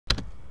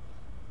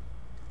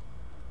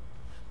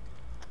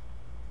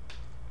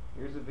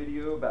Here's a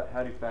video about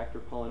how to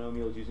factor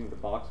polynomials using the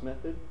box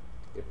method.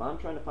 If I'm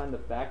trying to find the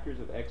factors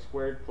of x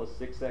squared plus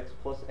 6x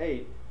plus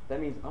 8,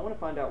 that means I want to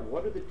find out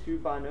what are the two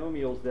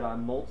binomials that I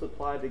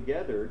multiply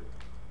together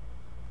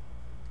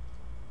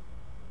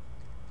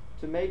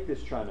to make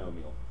this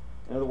trinomial.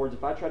 In other words,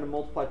 if I try to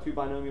multiply two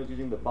binomials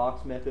using the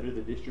box method or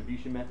the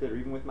distribution method or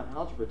even with my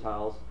algebra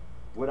tiles,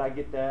 would I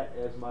get that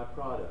as my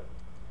product?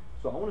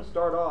 So I want to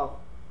start off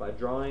by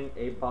drawing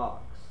a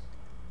box.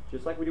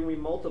 Just like we did when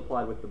we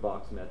multiplied with the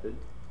box method.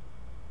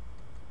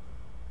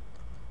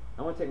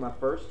 I want to take my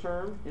first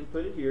term and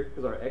put it here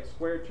because our x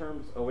squared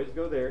terms always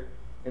go there,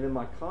 and then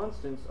my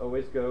constants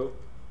always go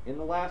in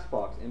the last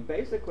box. And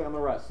basically I'm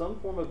going to write some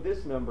form of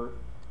this number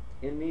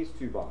in these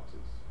two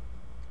boxes.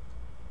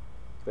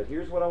 But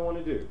here's what I want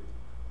to do.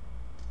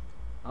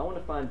 I want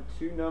to find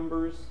two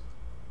numbers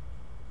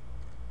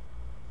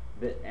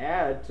that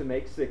add to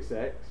make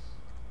 6x,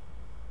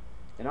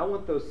 and I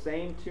want those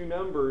same two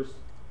numbers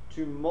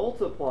to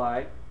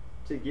multiply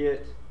to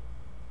get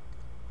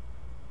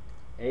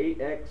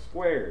 8x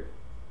squared.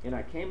 And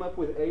I came up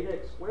with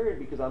 8x squared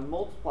because I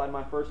multiplied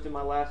my first and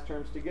my last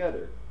terms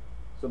together.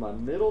 So my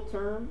middle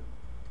term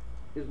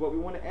is what we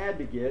want to add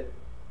to get,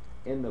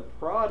 and the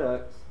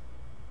product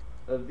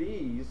of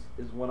these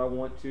is what I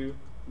want to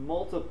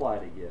multiply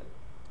to get.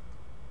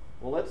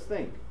 Well, let's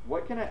think.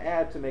 What can I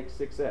add to make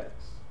 6x?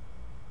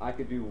 I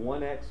could do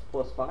 1x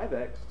plus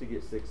 5x to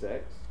get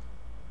 6x,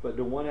 but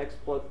do 1x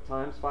plus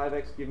times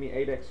 5x give me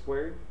 8x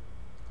squared?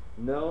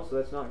 No, so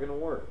that's not going to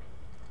work.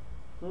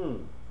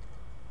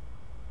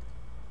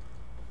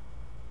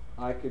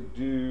 I could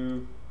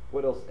do,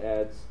 what else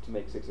adds to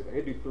make 6x? I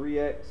could do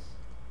 3x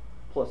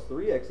plus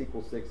 3x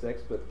equals 6x,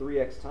 but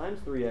 3x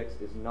times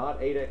 3x is not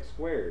 8x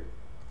squared.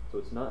 So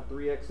it's not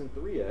 3x and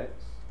 3x.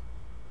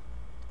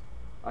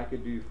 I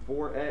could do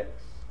 4x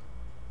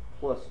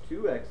plus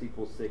 2x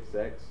equals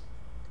 6x,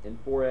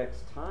 and 4x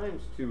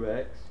times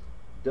 2x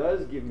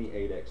does give me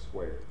 8x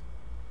squared.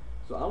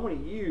 So I want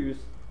to use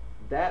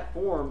that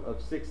form of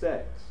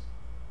 6x.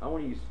 I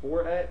want to use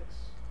 4x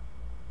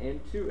and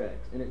 2x.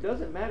 And it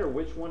doesn't matter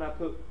which one I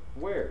put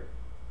where.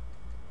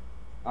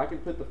 I can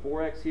put the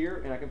 4x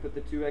here and I can put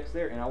the 2x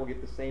there and I will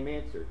get the same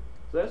answer.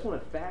 So I just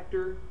want to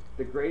factor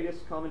the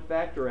greatest common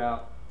factor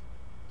out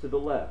to the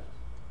left.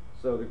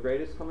 So the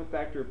greatest common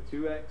factor of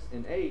 2x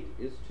and 8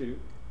 is 2.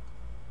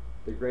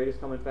 The greatest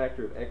common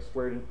factor of x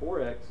squared and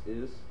 4x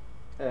is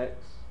x.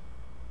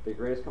 The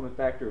greatest common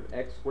factor of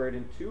x squared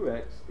and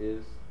 2x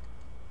is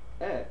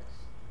x.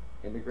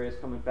 And the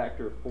greatest common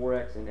factor of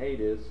 4x and 8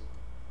 is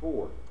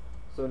 4.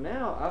 So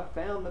now I've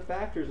found the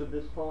factors of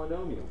this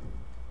polynomial.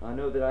 I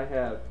know that I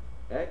have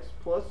x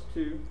plus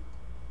 2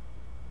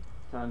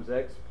 times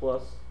x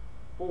plus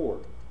 4.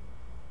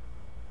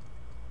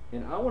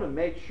 And I want to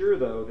make sure,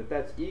 though, that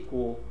that's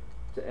equal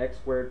to x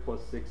squared plus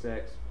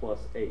 6x plus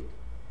 8.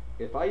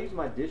 If I use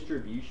my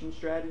distribution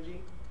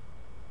strategy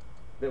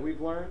that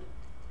we've learned,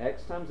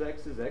 x times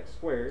x is x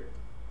squared,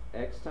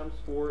 x times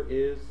 4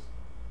 is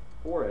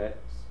 4x,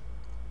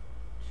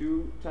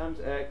 2 times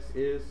x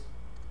is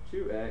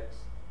 2x,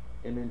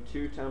 and then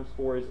 2 times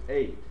 4 is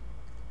 8.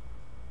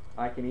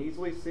 I can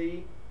easily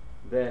see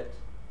that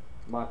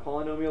my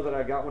polynomial that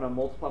I got when I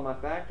multiply my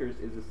factors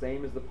is the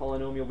same as the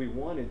polynomial we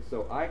wanted,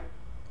 so I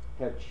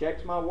have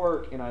checked my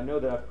work and I know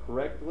that I've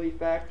correctly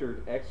factored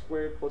x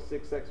squared plus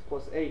 6x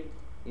plus 8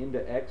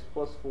 into x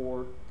plus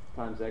 4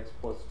 times x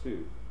plus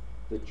 2.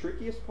 The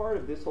trickiest part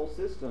of this whole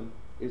system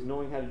is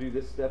knowing how to do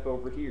this step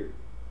over here.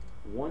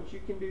 Once you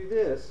can do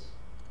this,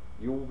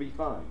 you will be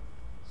fine.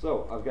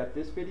 So I've got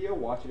this video,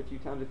 watch it a few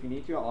times if you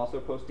need to. I'm also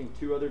posting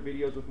 2 other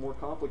videos with more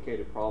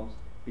complicated problems.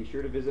 Be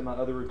sure to visit my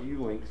other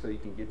review link so you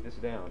can get this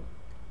down.